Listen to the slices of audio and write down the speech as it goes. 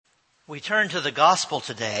We turn to the gospel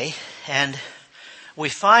today, and we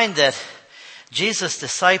find that Jesus'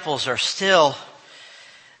 disciples are still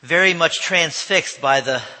very much transfixed by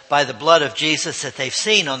the blood of Jesus that they've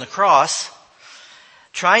seen on the cross,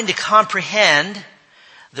 trying to comprehend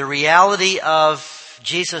the reality of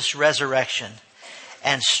Jesus' resurrection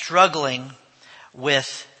and struggling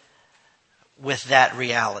with that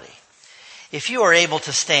reality. If you are able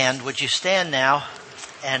to stand, would you stand now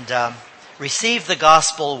and receive the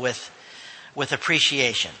gospel with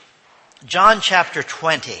appreciation. John chapter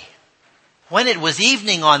 20. When it was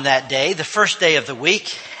evening on that day, the first day of the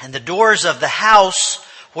week, and the doors of the house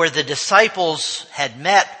where the disciples had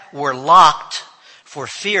met were locked for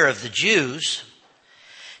fear of the Jews,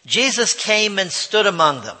 Jesus came and stood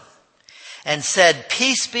among them and said,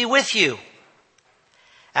 "Peace be with you."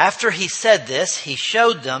 After he said this, he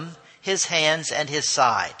showed them his hands and his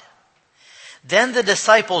side. Then the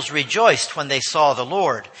disciples rejoiced when they saw the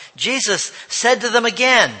Lord. Jesus said to them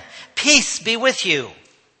again, "Peace be with you.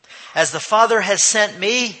 As the Father has sent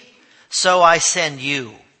me, so I send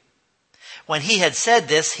you." When he had said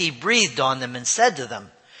this, he breathed on them and said to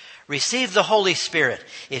them, "Receive the Holy Spirit.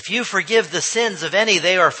 If you forgive the sins of any,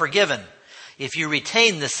 they are forgiven. If you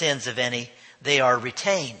retain the sins of any, they are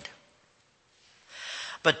retained."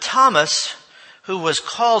 But Thomas, who was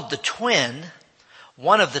called the twin,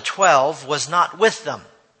 one of the 12, was not with them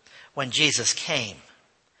when Jesus came.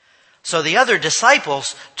 So the other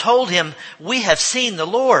disciples told him, "We have seen the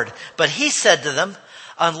Lord." But he said to them,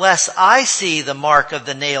 "Unless I see the mark of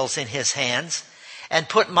the nails in his hands, and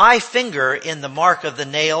put my finger in the mark of the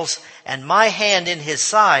nails, and my hand in his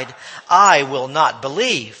side, I will not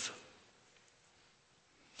believe."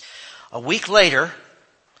 A week later,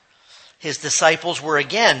 his disciples were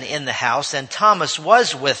again in the house, and Thomas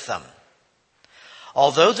was with them.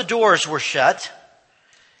 Although the doors were shut,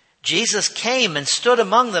 Jesus came and stood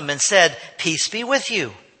among them and said, "Peace be with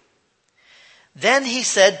you." Then he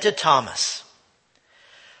said to Thomas,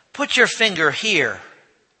 "Put your finger here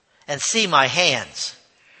and see my hands.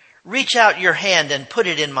 Reach out your hand and put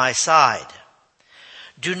it in my side.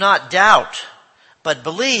 Do not doubt, but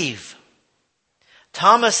believe."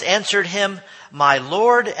 Thomas answered him, "My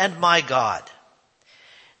Lord and my God."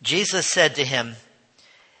 Jesus said to him,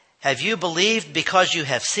 "Have you believed because you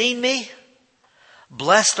have seen me?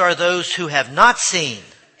 Blessed are those who have not seen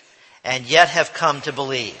and yet have come to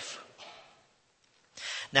believe."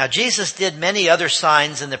 Now Jesus did many other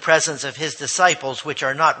signs in the presence of his disciples, which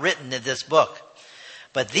are not written in this book.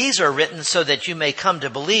 But these are written so that you may come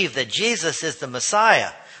to believe that Jesus is the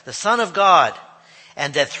Messiah, the Son of God,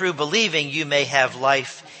 and that through believing you may have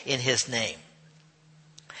life in his name.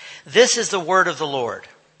 This is the word of the Lord.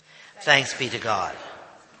 Thanks be to God.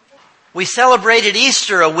 We celebrated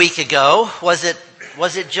Easter a week ago. Was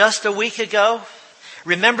it just a week ago?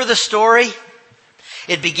 Remember the story?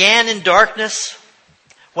 It began in darkness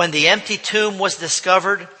when the empty tomb was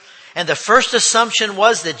discovered, and the first assumption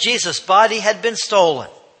was that Jesus' body had been stolen.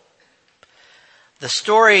 The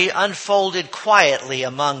story unfolded quietly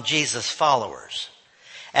among Jesus' followers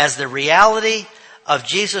as the reality of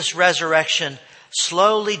Jesus' resurrection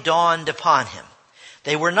slowly dawned upon him.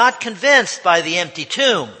 They were not convinced by the empty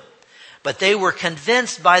tomb, but they were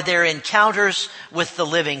convinced by their encounters with the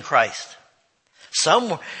living Christ.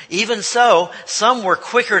 Some were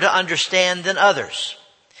quicker to understand than others.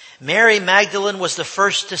 Mary Magdalene was the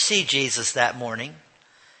first to see Jesus that morning.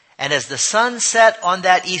 And as the sun set on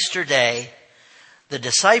that Easter day, the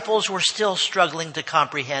disciples were still struggling to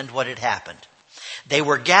comprehend what had happened. They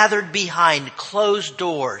were gathered behind closed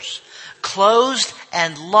doors, closed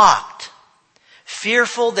and locked,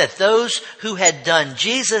 fearful that those who had done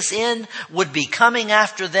Jesus in would be coming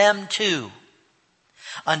after them too.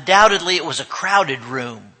 Undoubtedly, it was a crowded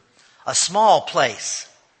room, a small place,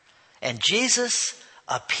 and Jesus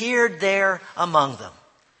appeared there among them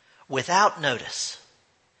without notice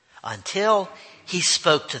until he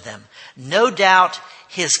spoke to them. No doubt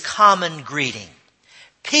his common greeting,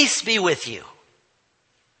 "Peace be with you."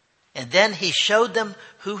 And then he showed them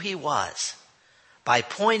who he was by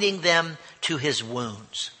pointing them to his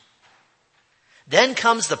wounds. Then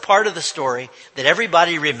comes the part of the story that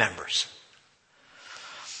everybody remembers.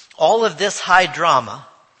 All of this high drama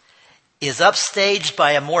is upstaged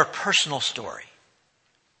by a more personal story.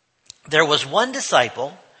 There was one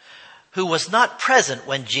disciple who was not present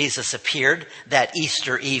when Jesus appeared that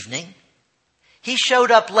Easter evening. He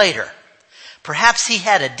showed up later. Perhaps he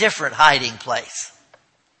had a different hiding place.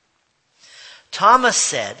 Thomas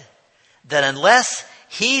said that unless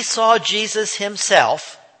he saw Jesus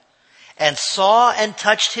himself and saw and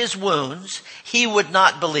touched his wounds, he would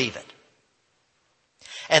not believe it.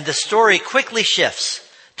 And the story quickly shifts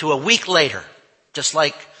to a week later, just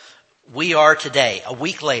like we are today, a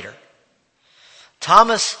week later.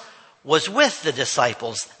 Thomas was with the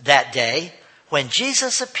disciples that day when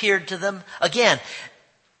Jesus appeared to them again.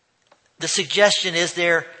 The suggestion is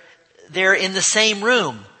they're in the same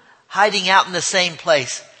room, hiding out in the same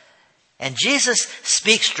place. And Jesus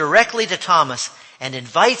speaks directly to Thomas and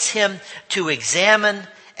invites him to examine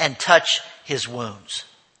and touch his wounds.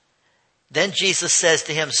 Then Jesus says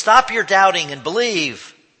to him, "Stop your doubting and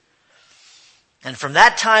believe." And from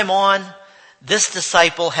that time on, this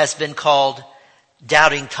disciple has been called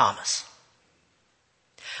Doubting Thomas.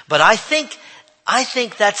 But I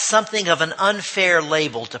think that's something of an unfair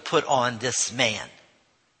label to put on this man.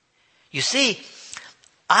 You see,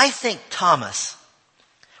 I think Thomas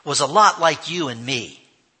was a lot like you and me.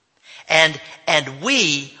 And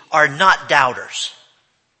we are not doubters.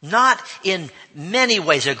 Not in many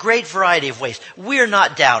ways, a great variety of ways. We're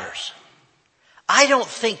not doubters. I don't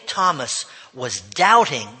think Thomas was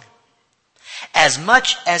doubting as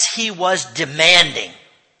much as he was demanding.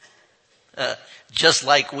 Just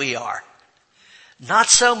like we are. Not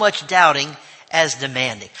so much doubting as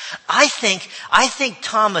demanding. I think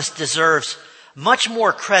Thomas deserves much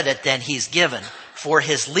more credit than he's given for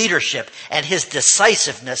his leadership and his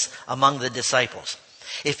decisiveness among the disciples.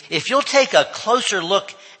 If you'll take a closer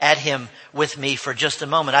look at him with me for just a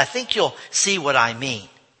moment, I think you'll see what I mean.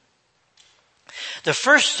 The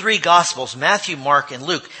first three Gospels, Matthew, Mark, and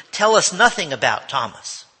Luke, tell us nothing about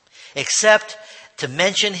Thomas, except to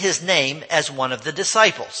mention his name as one of the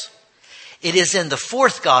disciples. It is in the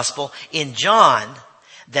fourth Gospel, in John,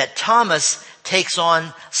 that Thomas takes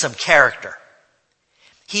on some character.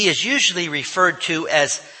 He is usually referred to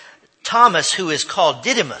as Thomas, who is called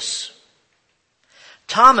Didymus.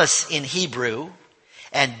 Thomas in Hebrew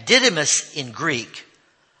and Didymus in Greek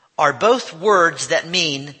are both words that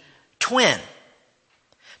mean twin.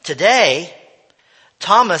 Today,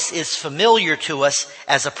 Thomas is familiar to us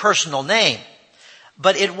as a personal name,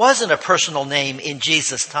 but it wasn't a personal name in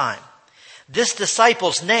Jesus' time. This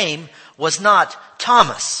disciple's name was not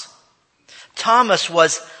Thomas. Thomas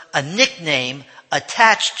was a nickname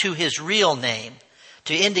attached to his real name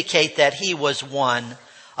to indicate that he was one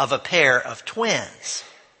of a pair of twins.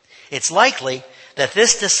 It's likely that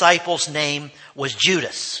this disciple's name was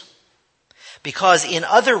Judas, because in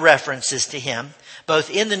other references to him,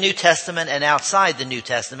 both in the New Testament and outside the New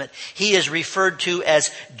Testament, he is referred to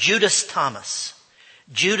as Judas Thomas,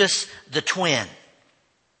 Judas the twin.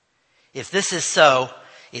 If this is so,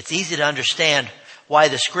 it's easy to understand why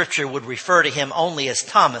the scripture would refer to him only as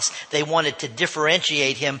Thomas. They wanted to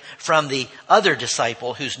differentiate him from the other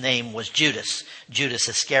disciple whose name was Judas, Judas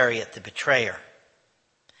Iscariot, the betrayer.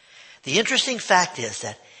 The interesting fact is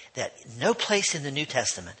that no place in the New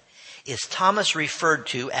Testament is Thomas referred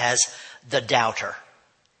to as the doubter.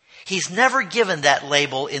 He's never given that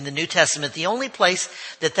label in the New Testament. The only place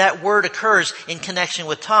that word occurs in connection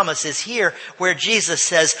with Thomas is here, where Jesus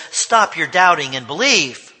says, "Stop your doubting and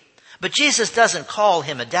believe." But Jesus doesn't call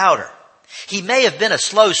him a doubter. He may have been a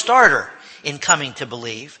slow starter in coming to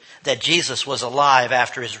believe that Jesus was alive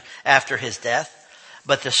after his death.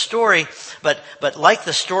 But like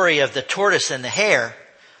the story of the tortoise and the hare,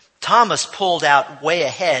 Thomas pulled out way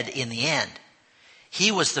ahead in the end. He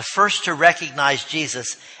was the first to recognize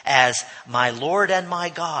Jesus as my Lord and my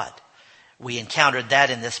God. We encountered that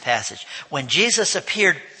in this passage. When Jesus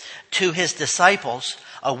appeared to his disciples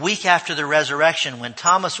a week after the resurrection, when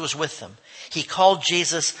Thomas was with them, he called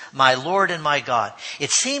Jesus my Lord and my God.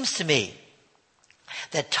 It seems to me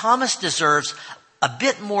that Thomas deserves a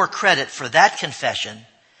bit more credit for that confession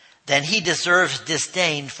than he deserves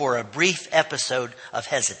disdain for a brief episode of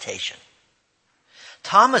hesitation.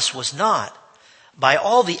 Thomas was not, by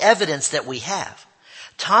all the evidence that we have,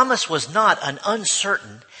 Thomas was not an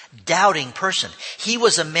uncertain, doubting person. He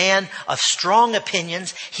was a man of strong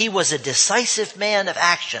opinions. He was a decisive man of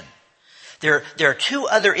action. There are two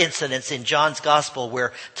other incidents in John's gospel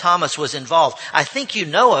where Thomas was involved. I think you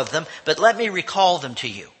know of them, but let me recall them to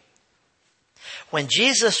you. When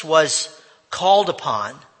Jesus was called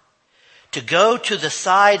upon to go to the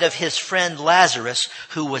side of his friend Lazarus,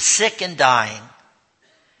 who was sick and dying,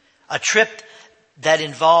 a trip that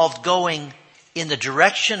involved going in the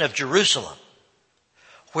direction of Jerusalem,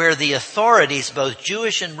 where the authorities, both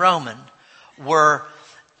Jewish and Roman, were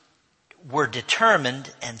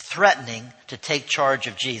determined and threatening to take charge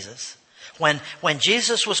of Jesus. When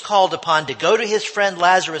Jesus was called upon to go to his friend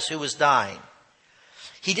Lazarus, who was dying,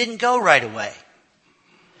 he didn't go right away.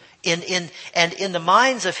 In the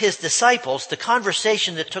minds of his disciples, the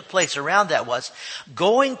conversation that took place around that was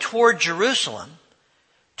going toward Jerusalem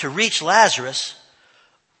to reach Lazarus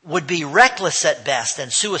would be reckless at best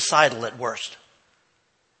and suicidal at worst.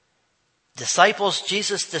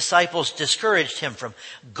 Jesus' disciples discouraged him from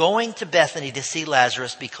going to Bethany to see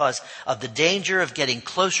Lazarus because of the danger of getting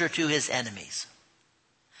closer to his enemies.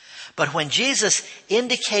 But when Jesus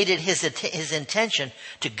indicated his intention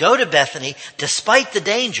to go to Bethany despite the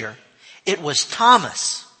danger, it was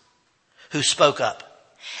Thomas who spoke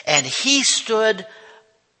up. And he stood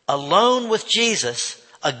alone with Jesus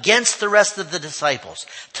against the rest of the disciples.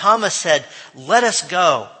 Thomas said, "Let us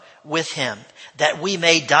go with him, that we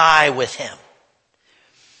may die with him."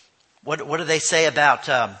 What do they say about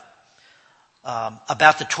the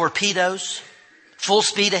torpedoes? Full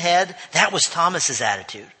speed ahead. That was Thomas's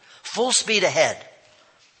attitude. Full speed ahead.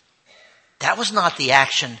 That was not the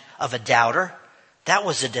action of a doubter. That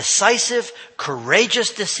was a decisive,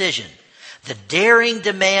 courageous decision. The daring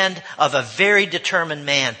demand of a very determined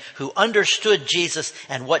man who understood Jesus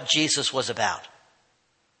and what Jesus was about.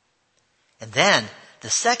 And then the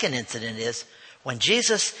second incident is when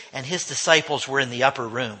Jesus and his disciples were in the upper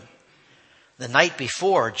room the night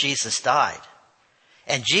before Jesus died.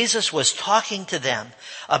 And Jesus was talking to them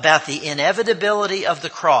about the inevitability of the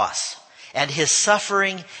cross and his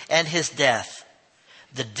suffering and his death,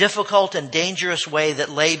 the difficult and dangerous way that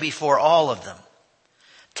lay before all of them.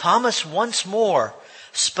 Thomas once more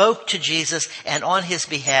spoke to Jesus, and on his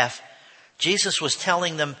behalf, Jesus was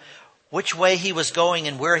telling them which way he was going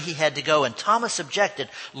and where he had to go. And Thomas objected,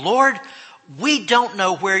 "Lord, we don't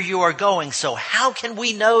know where you are going, so how can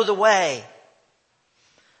we know the way?"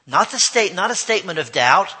 Not a statement of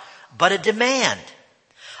doubt, but a demand.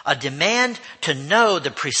 A demand to know the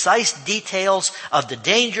precise details of the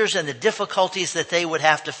dangers and the difficulties that they would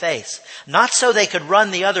have to face. Not so they could run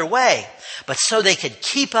the other way, but so they could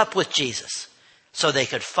keep up with Jesus, so they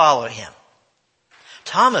could follow him.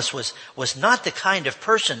 Thomas was not the kind of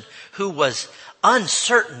person who was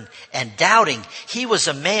uncertain and doubting. He was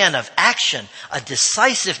a man of action, a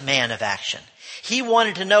decisive man of action. He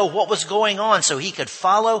wanted to know what was going on so he could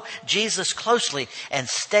follow Jesus closely and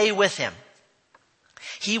stay with him.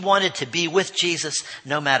 He wanted to be with Jesus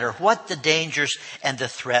no matter what the dangers and the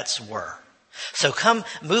threats were. So come,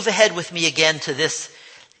 move ahead with me again to this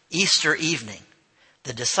Easter evening.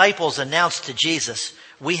 The disciples announced to Jesus,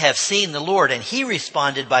 "We have seen the Lord." And he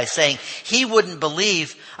responded by saying he wouldn't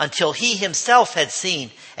believe until he himself had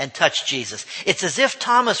seen and touched Jesus. It's as if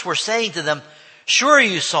Thomas were saying to them, "Sure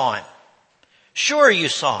you saw him. Sure you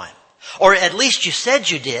saw him. Or at least you said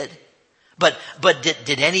you did. But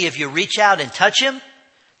did any of you reach out and touch him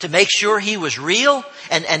to make sure he was real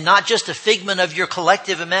and not just a figment of your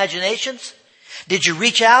collective imaginations? Did you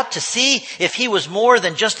reach out to see if he was more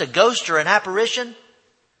than just a ghost or an apparition?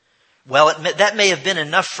 Well, that may have been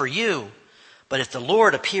enough for you. But if the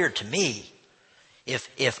Lord appeared to me,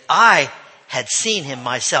 if I had seen him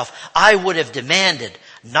myself, I would have demanded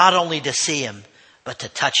not only to see him, but to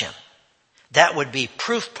touch him. That would be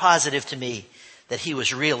proof positive to me that he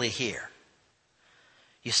was really here."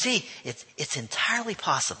 You see, it's entirely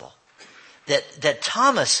possible that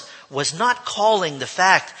Thomas was not calling the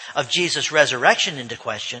fact of Jesus' resurrection into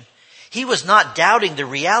question. He was not doubting the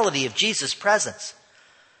reality of Jesus' presence.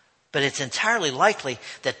 But it's entirely likely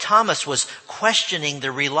that Thomas was questioning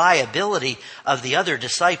the reliability of the other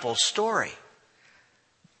disciples' story.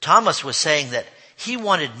 Thomas was saying that he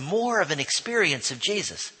wanted more of an experience of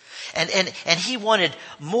Jesus. And he wanted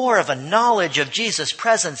more of a knowledge of Jesus'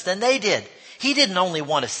 presence than they did. He didn't only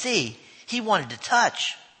want to see, he wanted to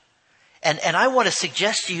touch. And I want to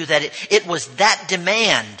suggest to you that it was that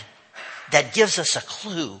demand that gives us a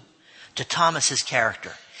clue to Thomas's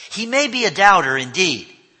character. He may be a doubter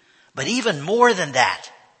indeed, but even more than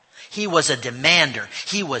that, he was a demander.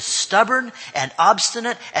 He was stubborn and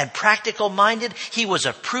obstinate and practical-minded. He was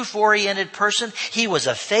a proof-oriented person. He was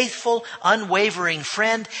a faithful, unwavering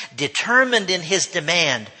friend, determined in his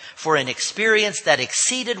demand for an experience that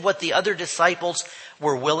exceeded what the other disciples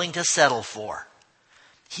were willing to settle for.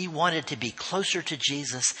 He wanted to be closer to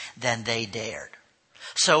Jesus than they dared.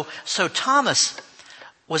 So Thomas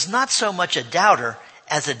was not so much a doubter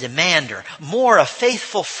as a demander, more a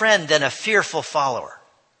faithful friend than a fearful follower.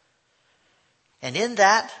 And in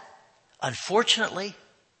that, unfortunately,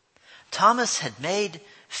 Thomas had made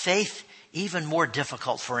faith even more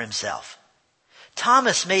difficult for himself.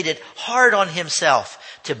 Thomas made it hard on himself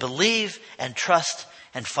to believe and trust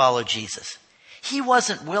and follow Jesus. He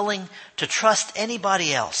wasn't willing to trust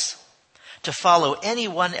anybody else, to follow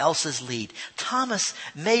anyone else's lead. Thomas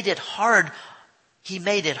made it hard. He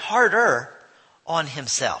made it harder on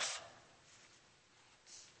himself.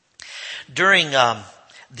 During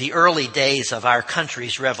the early days of our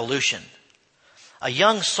country's revolution, a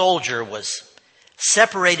young soldier was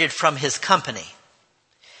separated from his company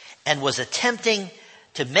and was attempting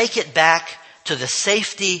to make it back to the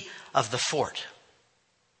safety of the fort.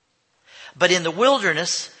 But in the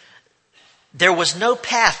wilderness, there was no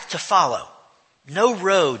path to follow, no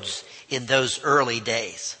roads in those early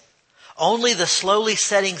days. Only the slowly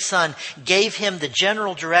setting sun gave him the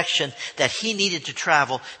general direction that he needed to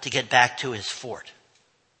travel to get back to his fort.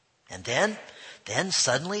 And then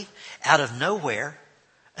suddenly, out of nowhere,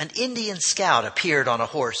 an Indian scout appeared on a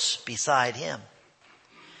horse beside him.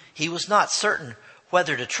 He was not certain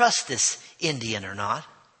whether to trust this Indian or not,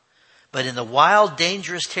 but in the wild,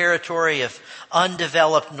 dangerous territory of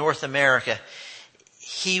undeveloped North America,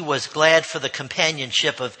 he was glad for the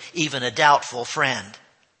companionship of even a doubtful friend.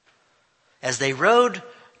 As they rode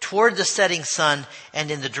toward the setting sun and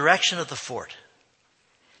in the direction of the fort,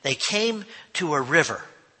 they came to a river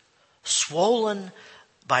swollen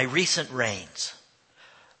by recent rains.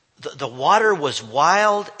 The water was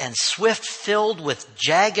wild and swift, filled with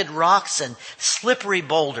jagged rocks and slippery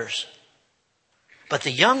boulders. But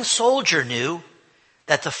the young soldier knew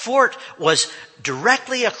that the fort was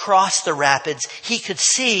directly across the rapids. He could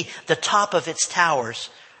see the top of its towers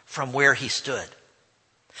from where he stood.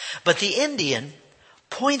 But the Indian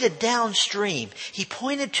pointed downstream. He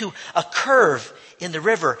pointed to a curve in the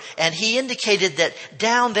river, and he indicated that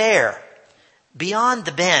down there, beyond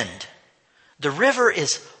the bend, the river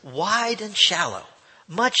is wide and shallow,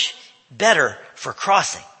 much better for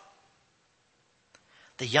crossing.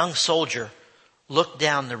 The young soldier looked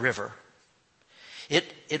down the river.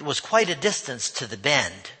 It was quite a distance to the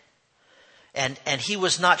bend, and he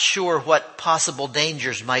was not sure what possible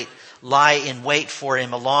dangers might lie in wait for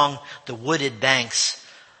him along the wooded banks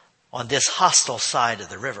on this hostile side of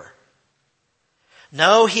the river.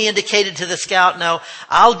 No, he indicated to the scout, no,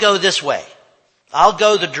 I'll go this way. I'll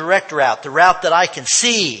go the direct route, the route that I can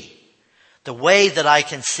see, the way that I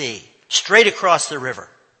can see, straight across the river.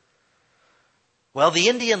 Well, the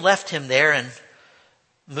Indian left him there and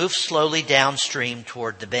moved slowly downstream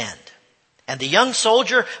toward the bend. And the young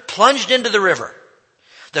soldier plunged into the river.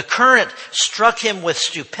 The current struck him with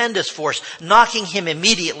stupendous force, knocking him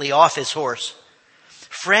immediately off his horse.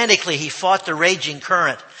 Frantically, he fought the raging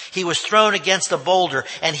current. He was thrown against a boulder,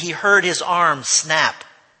 and he heard his arms snap.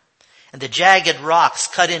 And the jagged rocks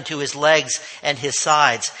cut into his legs and his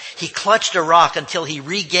sides. He clutched a rock until he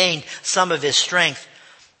regained some of his strength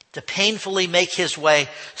to painfully make his way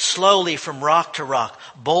slowly from rock to rock,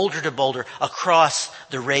 boulder to boulder, across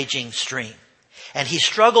the raging stream. And he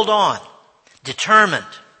struggled on, determined,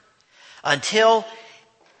 until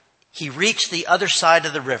he reached the other side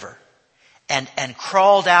of the river and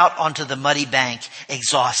crawled out onto the muddy bank,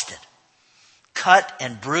 exhausted, cut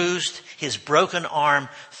and bruised, his broken arm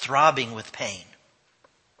throbbing with pain.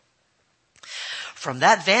 From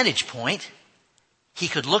that vantage point, he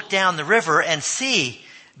could look down the river and see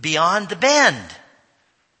beyond the bend.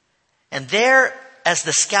 And there, as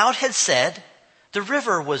the scout had said, the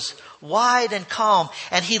river was wide and calm,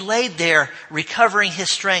 and he laid there recovering his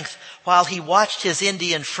strength while he watched his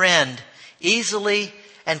Indian friend easily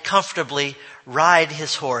and comfortably ride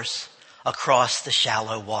his horse across the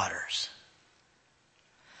shallow waters.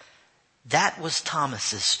 That was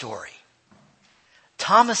Thomas's story.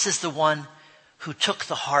 Thomas is the one who took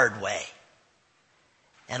the hard way.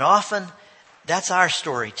 And often, that's our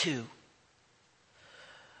story too.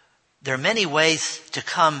 There are many ways to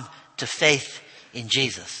come to faith in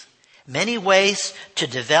Jesus. Many ways to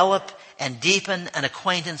develop and deepen an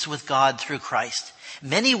acquaintance with God through Christ.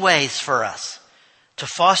 Many ways for us to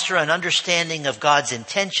foster an understanding of God's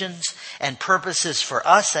intentions and purposes for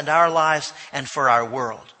us and our lives and for our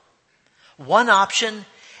world. One option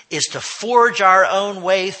is to forge our own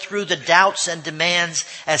way through the doubts and demands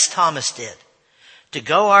as Thomas did. To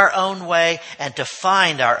go our own way and to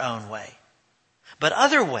find our own way. But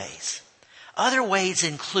other ways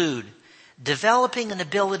include developing an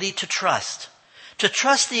ability to trust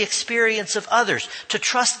the experience of others, to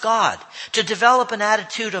trust God, to develop an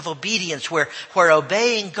attitude of obedience where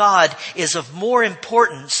obeying God is of more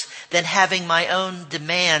importance than having my own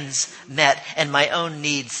demands met and my own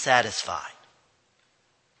needs satisfied.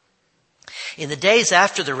 In the days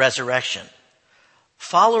after the resurrection,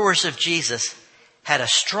 followers of Jesus had a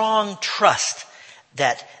strong trust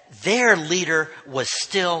that their leader was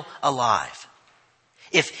still alive.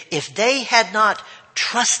 If they had not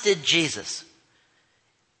trusted Jesus,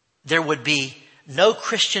 there would be no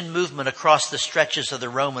Christian movement across the stretches of the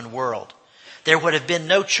Roman world. There would have been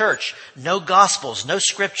no church, no gospels, no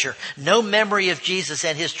scripture, no memory of Jesus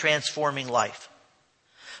and his transforming life.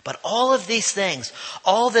 But all of these things,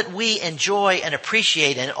 all that we enjoy and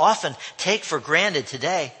appreciate and often take for granted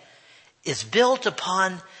today, is built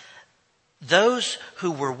upon those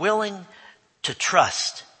who were willing to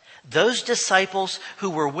trust. Those disciples who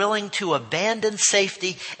were willing to abandon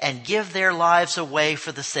safety and give their lives away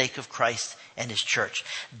for the sake of Christ and His church.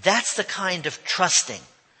 That's the kind of trusting,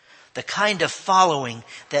 the kind of following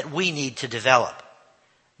that we need to develop.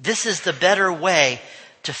 This is the better way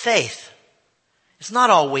to faith. It's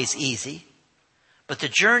not always easy, but the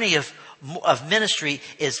journey of ministry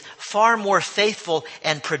is far more faithful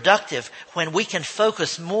and productive when we can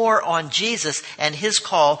focus more on Jesus and His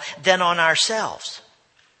call than on ourselves.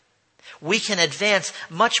 We can advance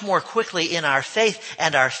much more quickly in our faith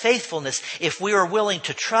and our faithfulness if we are willing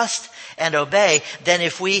to trust and obey than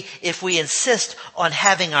if we insist on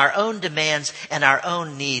having our own demands and our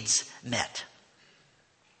own needs met.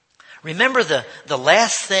 Remember the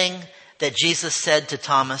last thing that Jesus said to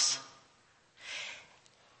Thomas?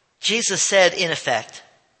 Jesus said, in effect,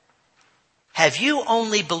 "Have you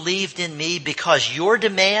only believed in me because your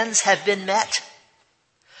demands have been met?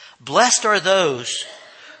 Blessed are those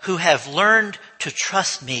who have learned to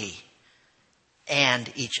trust me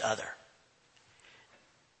and each other."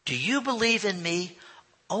 Do you believe in me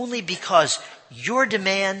only because your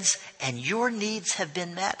demands and your needs have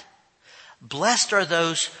been met? Blessed are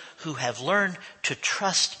those who have learned to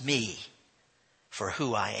trust me for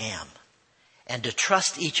who I am and to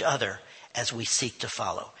trust each other as we seek to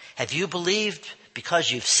follow. Have you believed because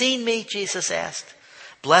you've seen me? Jesus asked.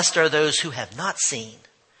 Blessed are those who have not seen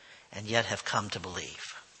and yet have come to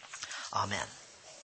believe. Amen.